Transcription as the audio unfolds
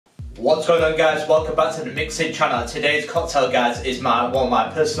What's going on, guys? Welcome back to the MixedSid channel. Today's cocktail, guys, is one of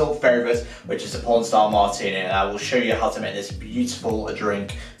my personal favourites, which is the Pornstar Martini, and I will show you how to make this beautiful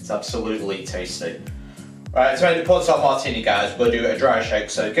drink. It's absolutely tasty. Right, to make the Pornstar Martini, guys, we'll do a dry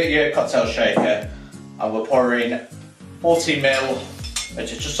shake. So get your cocktail shaker and we'll pour in 40 ml,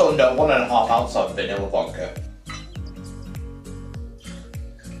 which is just under 1.5 ounce of vanilla vodka.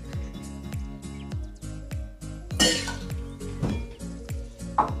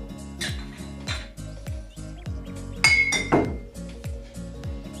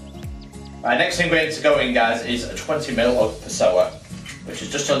 Right, next ingredient to go in, guys, is 20 ml of Passoa, which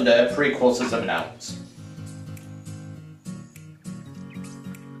is just under 3/4 of an ounce.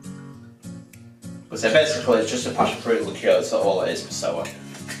 So basically it's just a passionfruit liqueur, that's all it is, Passoa.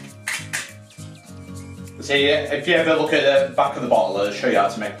 So yeah, if you ever look at the back of the bottle, it'll show you how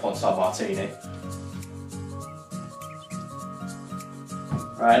to make a Pornstar Martini.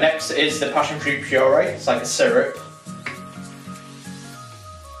 Right, next is the passionfruit puree. It's like a syrup.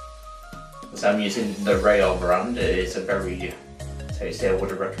 So I'm using the Rail brand. It is a very tasty. I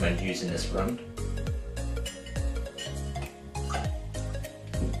would recommend using this brand.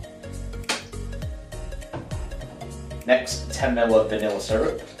 Next, 10 ml of vanilla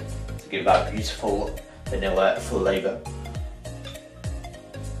syrup to give that beautiful vanilla flavour.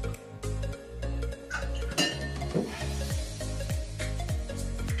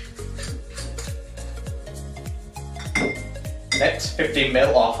 Next, 15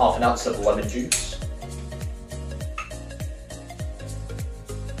 ml or half an ounce of lemon juice.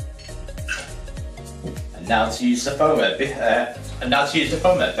 And now to use the foamer,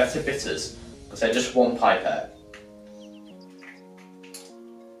 better bitters. So just one pipette.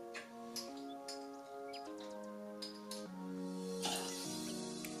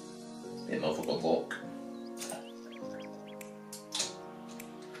 Bit more of a good look.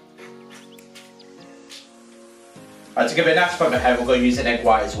 Right, to give it a nice foam ahead, we're going to use an egg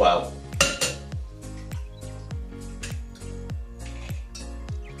white as well.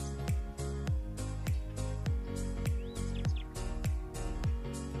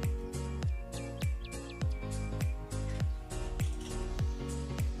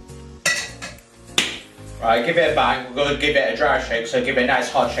 Right, give it a bang. We're going to give it a dry shake, so give it a nice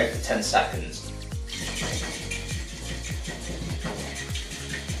hard shake for 10 seconds.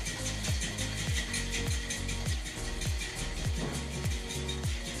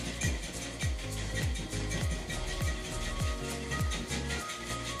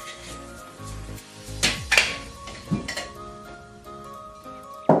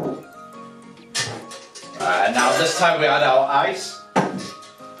 And now this time we add our ice.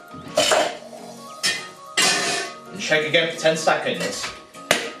 And shake again for 10 seconds.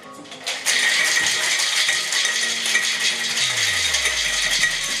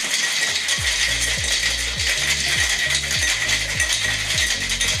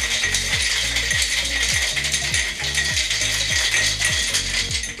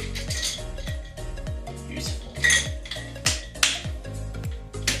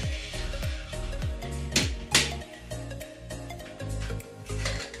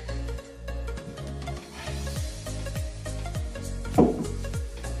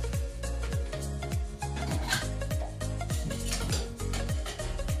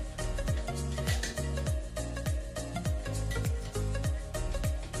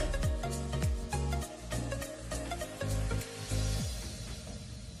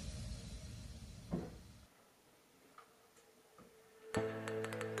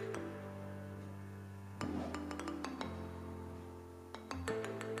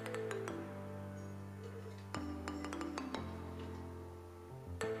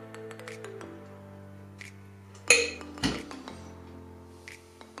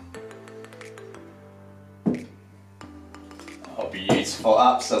 Oh, beautiful,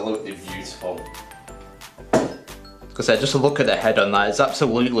 absolutely beautiful. Because just look at the head on that, it's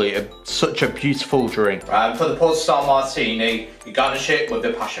absolutely such a beautiful drink. Right, and for the Pornstar Martini, you garnish it with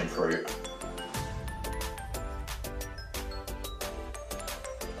the Passionfruit.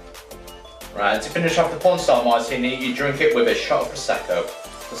 Right, to finish off the Pornstar Martini, you drink it with a shot of Prosecco.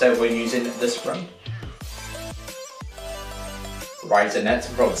 So we're using this brand. Raisinette,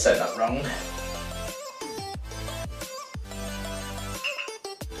 I probably said that wrong.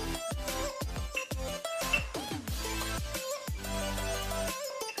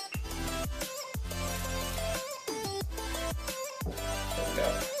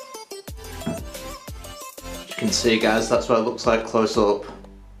 You can see, guys, that's what it looks like close up,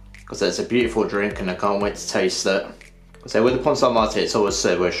 because it's a beautiful drink and I can't wait to taste it. So with the Pornstar Martini, it's always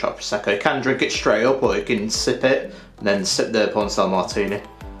served with a shot of Prosecco. You can drink it straight up or you can sip it and then sip the Pornstar Martini.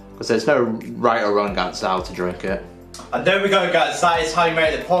 because there's no right or wrong answer how to drink it. And there we go, guys, that is how you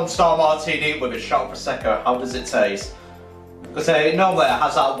make the Pornstar Martini with a shot of Prosecco. How does it taste? Because normally it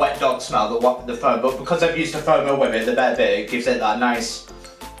has that wet dog smell, the foam, but because I've used the foamer with it, the bare bit, it gives it that nice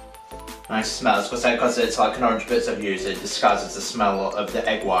smell. Because it's like an orange bits I've used, it disguises the smell of the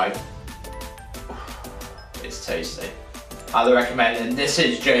egg white. It's tasty. I highly recommend it, and this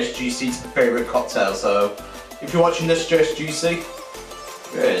is Just Juicy's favourite cocktail, so if you're watching this Just Juicy,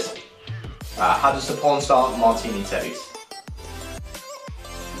 cheers. How does the Pornstar Martini taste?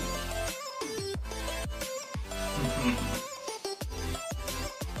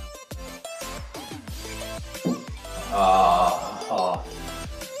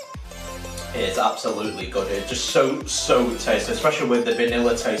 It's absolutely good. It's just so tasty, especially with the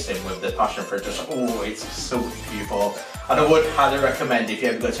vanilla tasting with the Passionfruit. Just it's so beautiful. And I would highly recommend, if you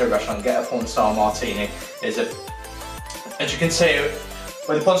ever go to a restaurant, get a Pornstar Martini. As you can see,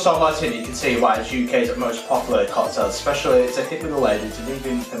 with the Pornstar Martini, you can see why it's UK's most popular cocktail. Especially, it's a hit with the ladies and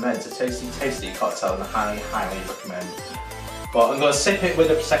even for men. It's a tasty cocktail, and I highly recommend. But I'm going to sip it with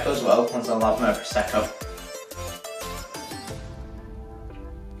a Prosecco as well, once I'll have my Prosecco.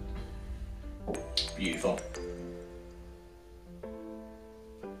 Beautiful.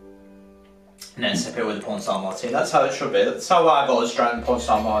 And then sip it with the Pornstar Martini. That's how it should be. That's how I've always drank the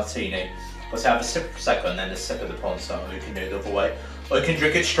Pornstar Martini. Because I have a sip of Prosecco and then a sip of the Pornstar. You can do it the other way. Or you can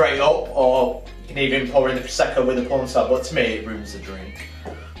drink it straight up, or you can even pour in the Prosecco with the Pornstar. But to me, it ruins the drink.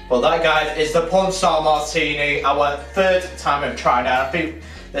 But that, guys, is the Pornstar Martini. Our third time of trying it. I think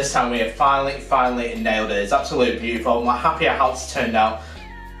this time we have finally nailed it. It's absolutely beautiful. I'm happy at how it's turned out.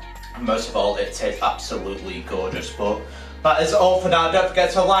 And most of all, it tastes absolutely gorgeous. But that is all for now. Don't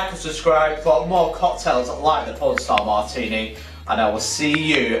forget to like and subscribe for more cocktails like the Pornstar Martini. And I will see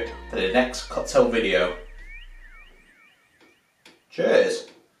you for the next cocktail video. Cheers.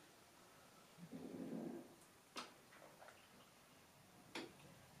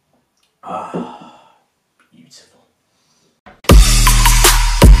 Beautiful.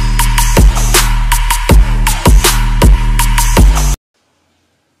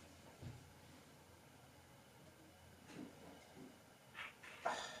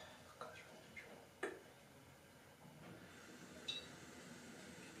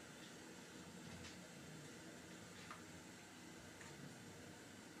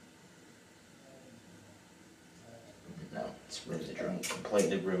 No, it's ruined the drunk.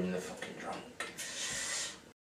 Completely ruined the fucking drunk.